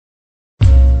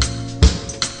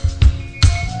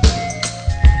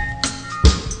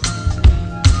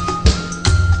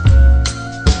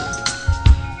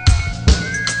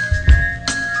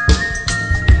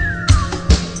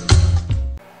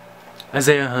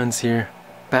ISAIAHUNTZ here,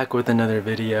 back with another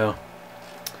video.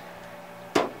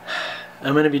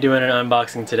 I'm going to be doing an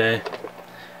unboxing today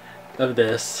of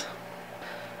this.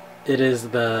 It is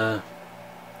the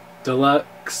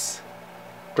deluxe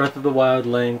Breath of the Wild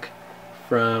link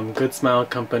from Good Smile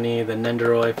Company, the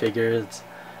Nendaroid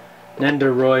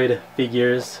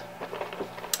figures.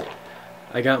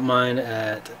 I got mine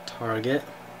at Target.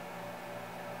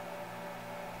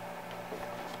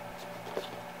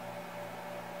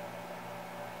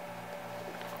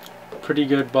 Pretty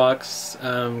good box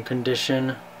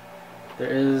condition. There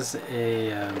is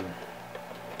a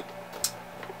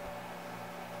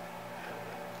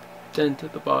dent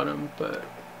at the bottom, but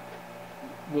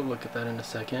we'll look at that in a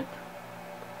second.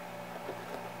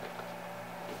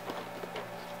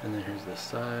 And then here's this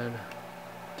side,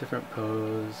 different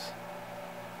pose.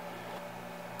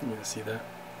 You can see that.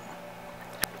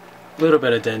 A little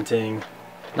bit of denting,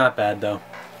 not bad though.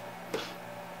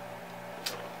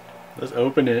 Let's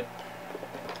open it.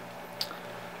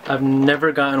 I've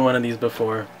never gotten one of these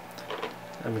before.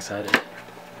 I'm excited.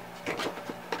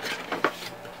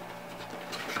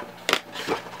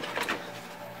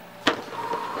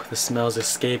 The smell's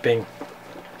escaping.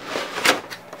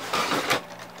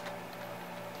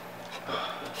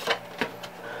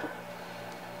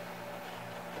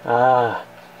 Ah.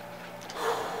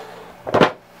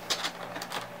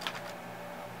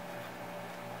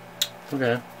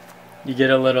 Okay. You get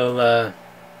a little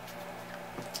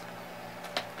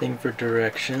thing for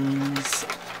directions.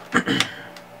 There's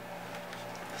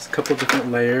a couple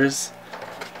different layers.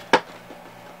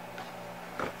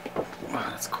 Wow,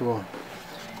 that's cool.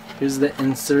 Here's the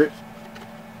insert.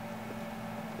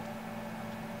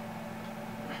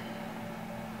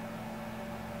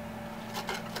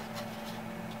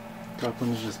 Top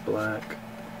one's just black.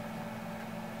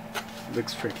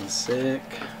 Looks freaking sick.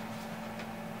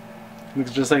 Looks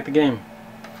just like the game.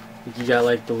 You got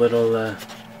like the little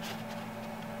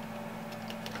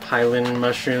Highland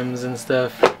mushrooms and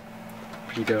stuff.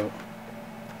 Pretty dope.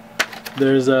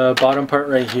 There's a bottom part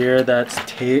right here that's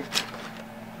taped.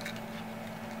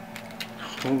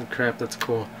 Holy crap, that's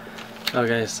cool.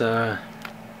 Okay, so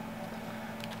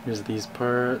here's these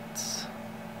parts.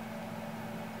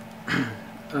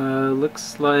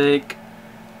 Looks like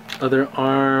other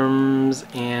arms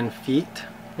and feet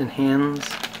and hands.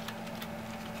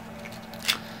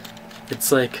 It's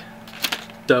like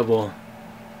double,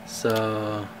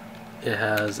 so it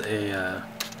has a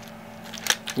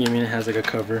you mean it has like a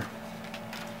cover.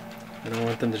 I don't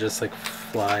want them to just like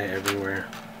fly everywhere.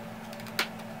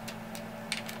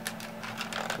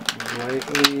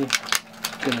 Lightly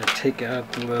gonna take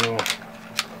out the little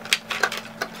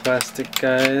plastic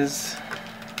guys.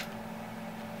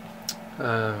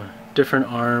 Different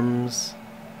arms,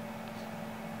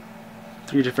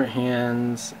 3 different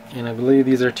hands, and I believe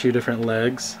these are 2 different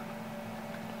legs.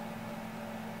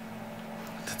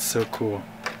 That's so cool.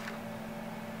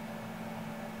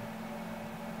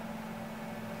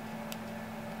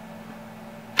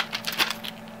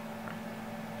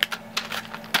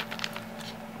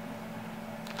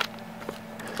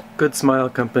 Good Smile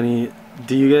Company.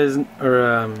 Do you guys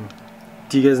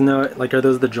know, like, are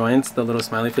those the joints, the little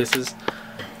smiley faces?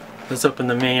 Let's open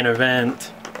the main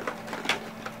event.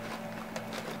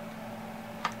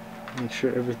 Make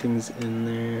sure everything's in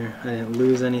there. I didn't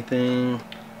lose anything.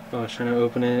 Oh, I was trying to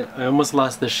open it. I almost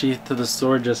lost the sheath to the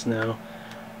sword just now.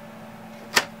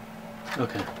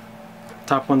 Okay.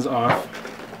 Top one's off.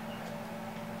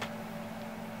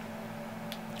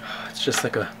 It's just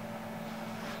like a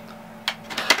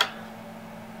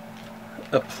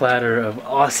platter of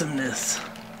awesomeness.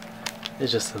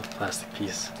 It's just a plastic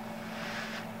piece.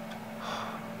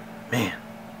 Man.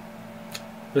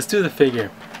 Let's do the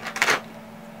figure.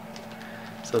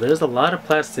 So there's a lot of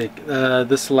plastic.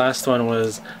 This last one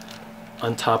was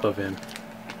on top of him.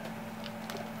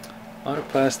 A lot of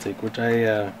plastic, which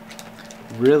I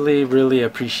really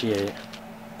appreciate.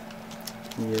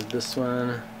 You have this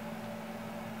one.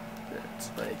 It's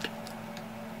like,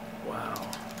 wow.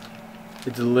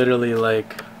 It's literally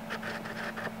like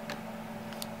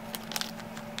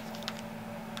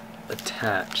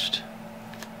attached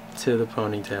to the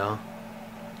ponytail.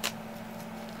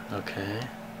 Okay.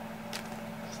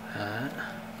 That.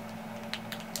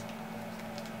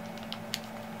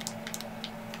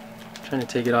 Trying to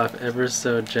take it off ever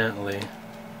so gently.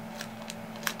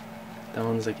 That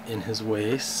one's like in his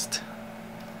waist,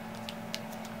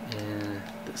 and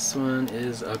this one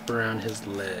is up around his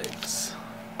legs.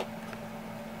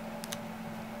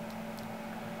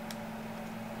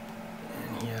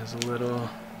 And he has a little,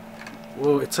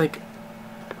 whoa, it's like,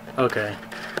 okay,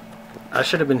 I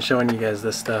should have been showing you guys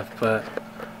this stuff, but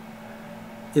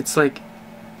it's like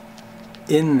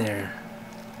in there.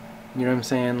 You know what I'm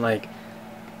saying? Like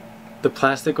the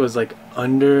plastic was like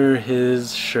under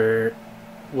his shirt,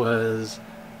 was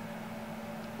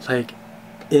like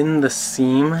in the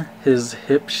seam, his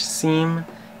hip seam,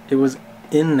 it was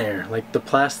in there, like the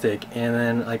plastic, and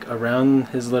then like around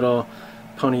his little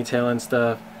ponytail and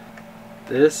stuff.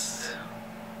 This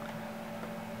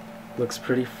looks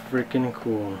pretty freaking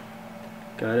cool,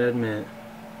 gotta admit.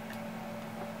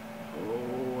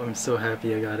 Oh, I'm so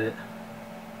happy I got it.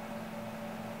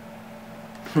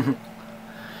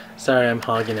 Sorry, I'm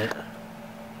hogging it.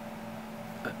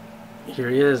 But here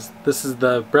he is. This is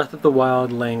the Breath of the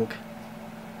Wild Link.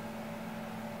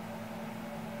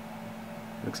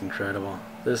 Looks incredible.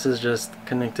 This is just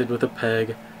connected with a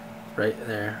peg right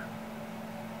there.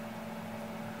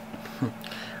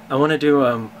 I want to do,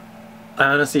 I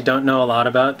honestly don't know a lot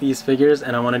about these figures,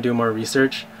 and I want to do more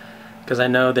research, because I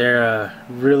know they're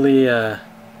really,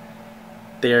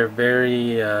 they're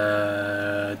very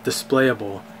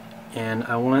displayable, and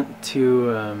I want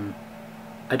to,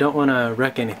 I don't want to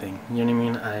wreck anything, you know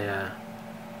what I mean?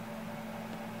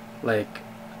 Like,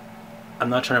 I'm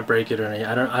not trying to break it or anything.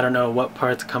 I don't know what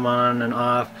parts come on and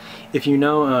off. If you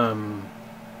know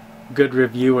good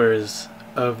reviewers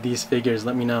of these figures,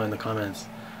 let me know in the comments,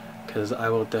 because I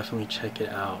will definitely check it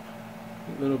out.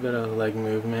 A little bit of leg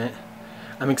movement.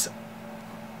 I'm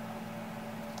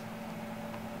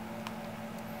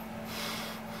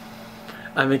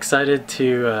excited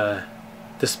to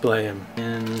display him.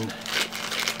 And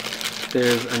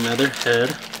there's another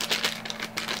head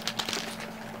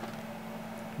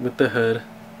with the hood.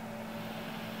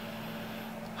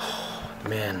 Oh,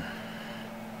 man.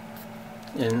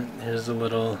 And here's the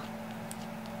little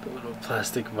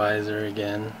plastic visor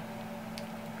again.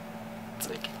 It's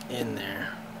like in there.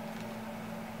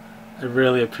 I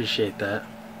really appreciate that.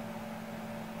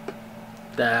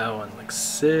 That one looks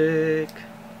sick.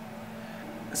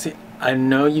 See, I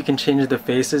know you can change the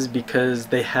faces because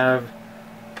they have...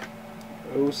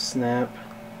 Oh snap.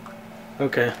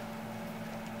 Okay.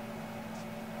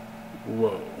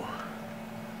 Whoa.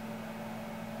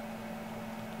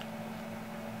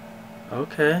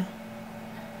 Okay.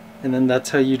 And then that's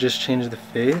how you just change the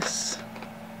face.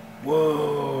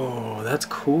 Whoa, that's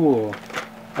cool.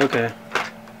 Okay.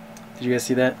 Did you guys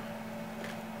see that?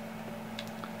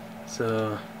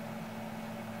 So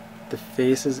the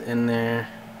face is in there,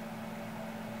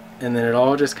 and then it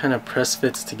all just kind of press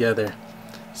fits together.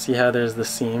 See how there's the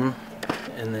seam,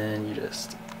 and then you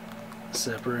just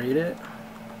separate it.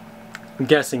 I'm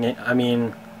guessing it, I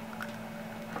mean,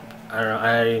 I don't know,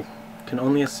 I can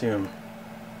only assume.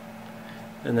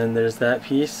 And then there's that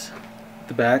piece,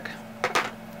 the back,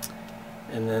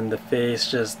 and then the face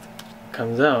just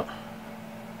comes out.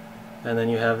 And then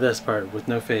you have this part with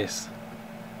no face.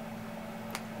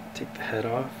 Take the head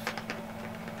off.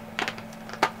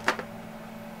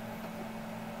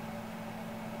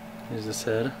 Here's this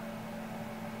head.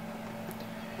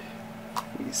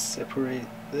 We separate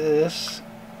this.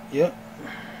 Yep.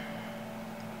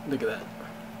 Look at that.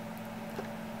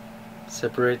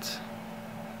 Separates.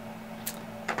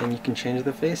 And you can change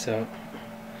the face out.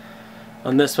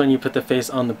 On this one you put the face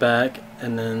on the back,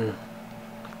 and then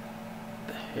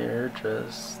the hair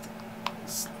just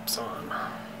slips on.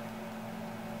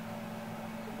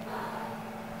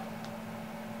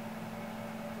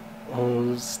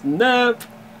 Oh snap!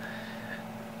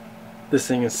 This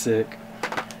thing is sick.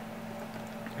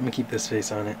 I'm gonna keep this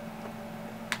face on it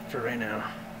for right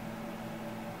now.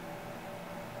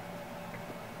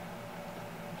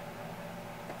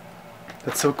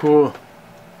 That's so cool.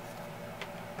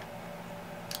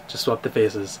 Just swap the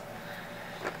faces.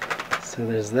 So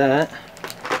there's that.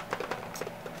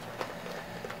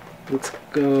 Let's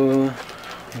go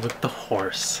with the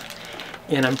horse.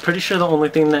 And I'm pretty sure the only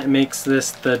thing that makes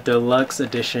this the deluxe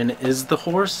edition is the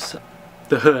horse.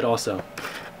 The hood also.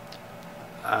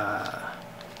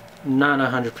 Not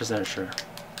 100% sure.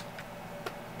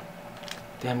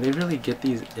 Damn, they really get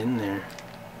these in there.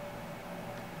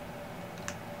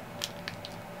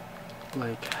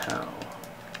 Like how?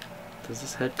 Does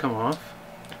this head come off?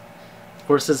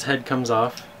 Horse's head comes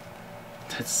off.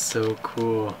 That's so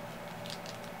cool.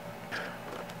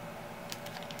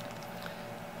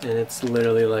 And it's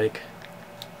literally like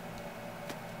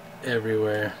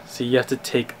everywhere. So you have to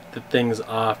take the things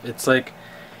off. It's like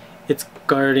it's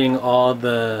guarding all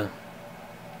the,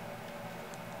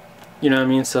 you know what I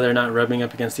mean, so they're not rubbing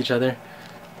up against each other.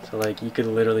 So like you could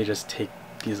literally just take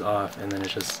these off and then it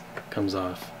just comes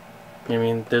off. You know what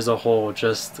I mean? There's a hole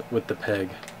just with the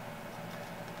peg.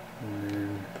 And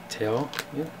then tail,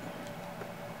 yep.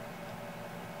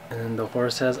 And then the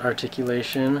horse has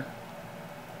articulation.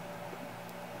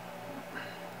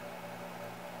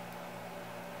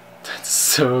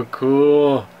 so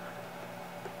cool.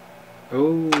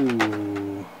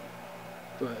 Oh,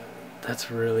 but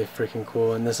that's really freaking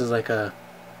cool. And this is like a,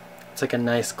 it's like a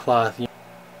nice cloth. It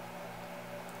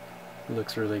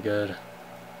looks really good.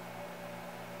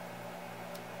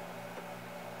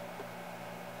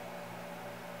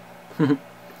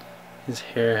 His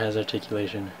hair has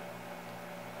articulation.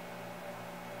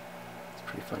 It's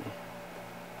pretty funny.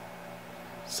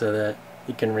 So that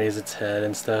you can raise its head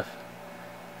and stuff.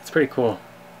 It's pretty cool.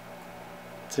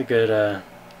 It's a good,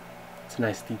 it's a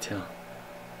nice detail.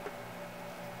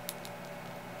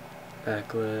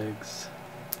 Back legs.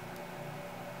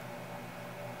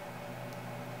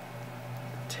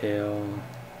 Tail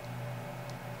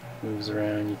moves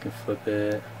around, you can flip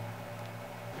it.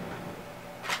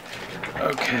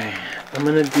 Okay, I'm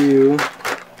gonna do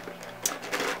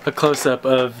a close-up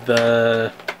of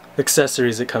the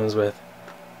accessories it comes with.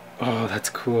 Oh, that's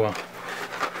cool.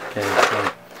 Okay,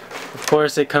 so of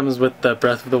course it comes with the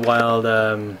Breath of the Wild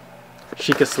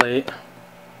Sheikah Slate.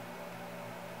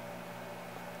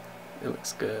 It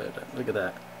looks good. Look at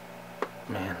that.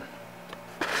 Man.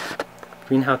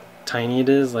 Green how tiny it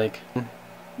is, like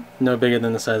no bigger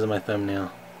than the size of my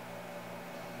thumbnail.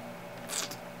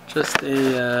 Just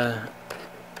a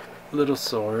little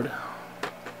sword.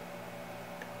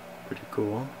 Pretty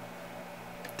cool.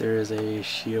 There is a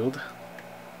shield.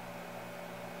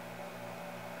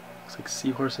 Looks like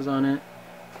seahorses on it.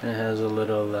 And it has a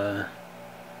little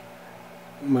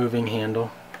moving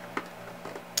handle.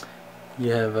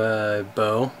 You have a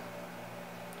bow.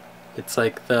 It's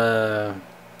like the,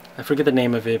 I forget the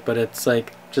name of it, but it's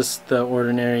like just the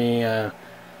ordinary,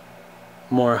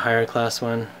 more higher class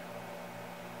one.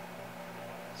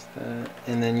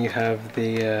 And then you have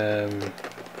the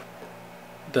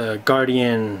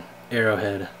Guardian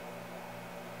arrowhead.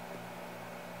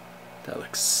 That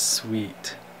looks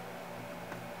sweet.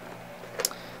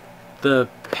 The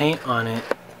paint on it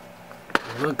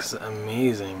looks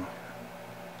amazing.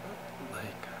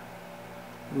 Like,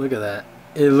 look at that.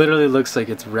 It literally looks like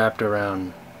it's wrapped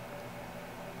around.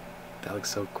 That looks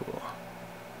so cool.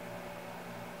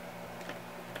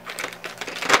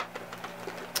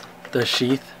 The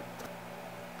sheath.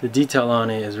 The detail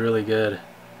on it is really good.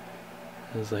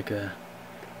 It's like a,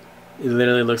 it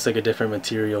literally looks like a different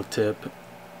material tip.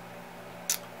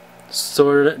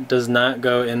 Sword does not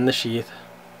go in the sheath.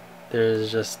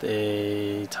 There's just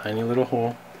a tiny little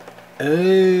hole. Oh,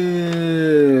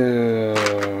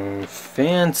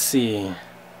 fancy.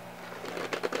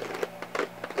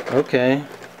 Okay.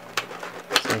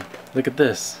 So, look at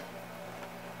this.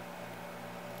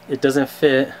 It doesn't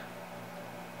fit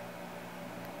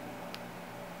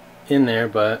in there,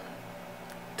 but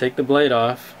take the blade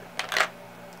off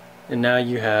and now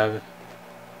you have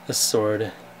a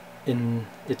sword in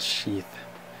its sheath.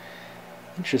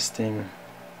 Interesting.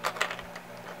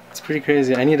 It's pretty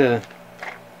crazy. I need to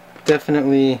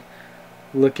definitely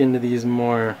look into these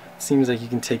more. It seems like you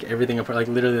can take everything apart. Like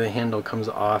literally the handle comes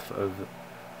off of,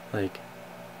 like,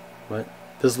 what?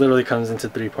 This literally comes into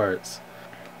 3 parts.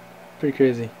 Pretty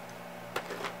crazy.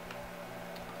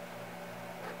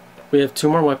 We have 2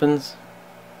 more weapons.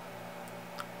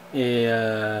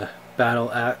 A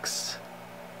battle axe.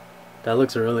 That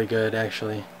looks really good,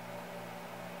 actually.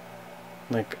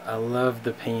 Like, I love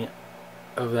the paint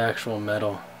of the actual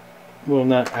metal. Well,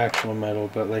 not actual metal,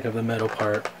 but like of the metal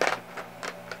part.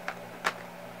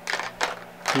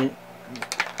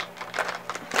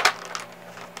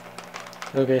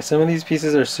 Okay, some of these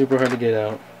pieces are super hard to get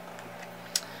out.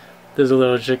 There's a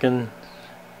little chicken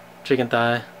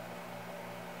thigh.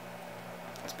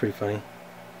 It's pretty funny.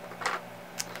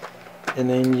 And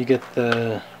then you get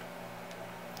the,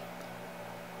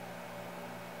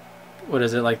 what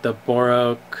is it, like the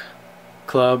Borok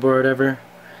club or whatever.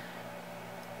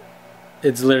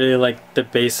 It's literally like the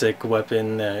basic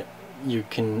weapon that you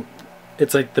can,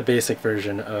 it's like the basic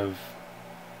version of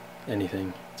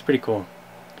anything. It's pretty cool.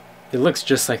 It looks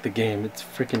just like the game. It's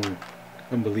freaking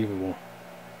unbelievable.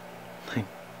 Like,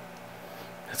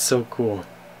 it's so cool.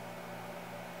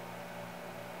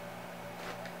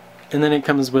 And then it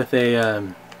comes with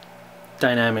a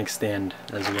dynamic stand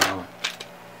as well.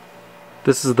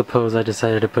 This is the pose I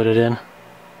decided to put it in.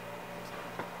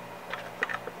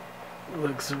 It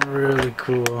looks really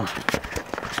cool.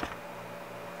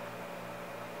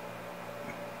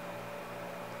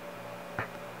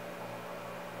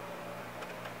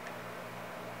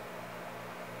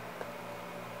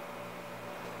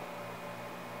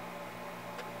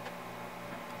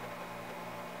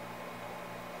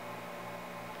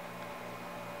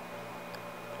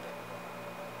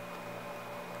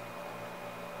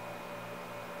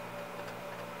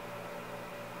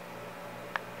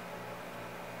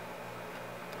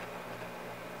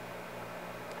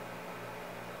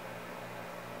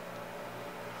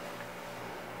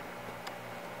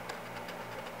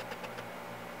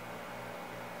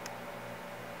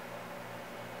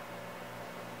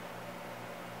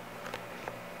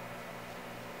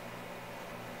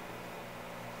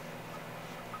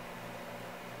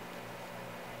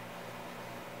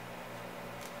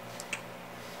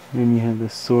 And you have the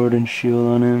sword and shield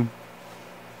on him.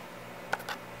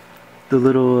 The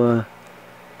little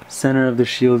center of the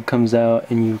shield comes out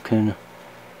and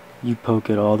you poke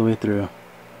it all the way through.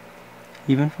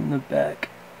 Even from the back,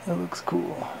 it looks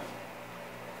cool.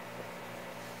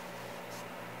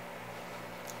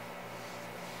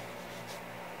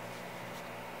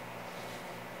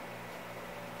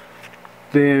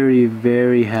 Very,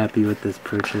 very happy with this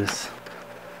purchase.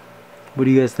 What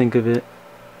do you guys think of it?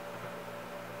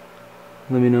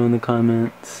 Let me know in the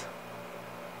comments.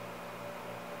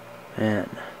 Man,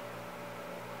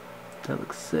 that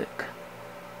looks sick.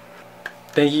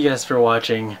 Thank you guys for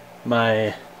watching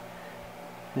my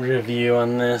review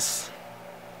on this.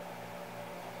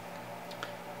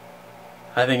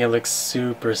 I think it looks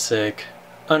super sick.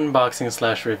 Unboxing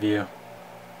slash review.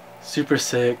 Super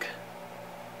sick.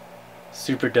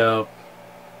 Super dope.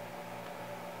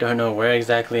 Don't know where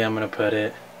exactly I'm gonna put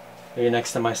it. Maybe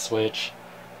next to my Switch.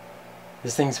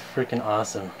 This thing's freaking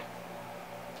awesome.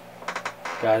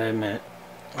 Gotta admit.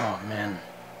 Oh man.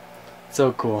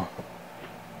 So cool.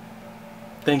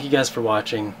 Thank you guys for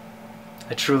watching.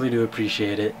 I truly do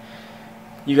appreciate it.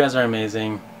 You guys are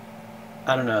amazing.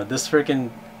 I don't know, this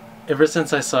freaking... Ever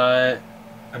since I saw it,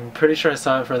 I'm pretty sure I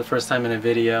saw it for the first time in a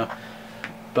video,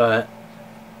 but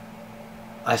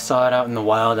I saw it out in the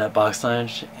wild at Box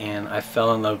Lunch and I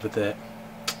fell in love with it.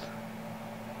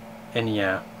 And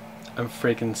yeah, I'm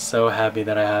freaking so happy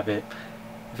that I have it.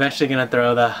 Eventually gonna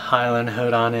throw the Highland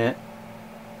hood on it.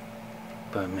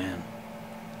 But man,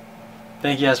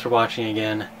 thank you guys for watching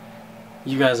again.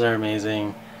 You guys are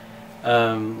amazing.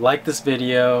 Like this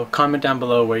video, comment down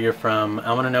below where you're from.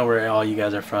 I want to know where all you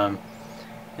guys are from.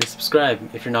 And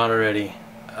subscribe if you're not already.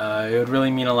 It would really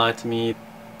mean a lot to me.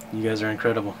 You guys are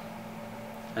incredible.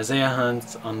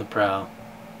 ISAIAHUNTZ on the prowl.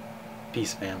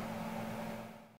 Peace, fam.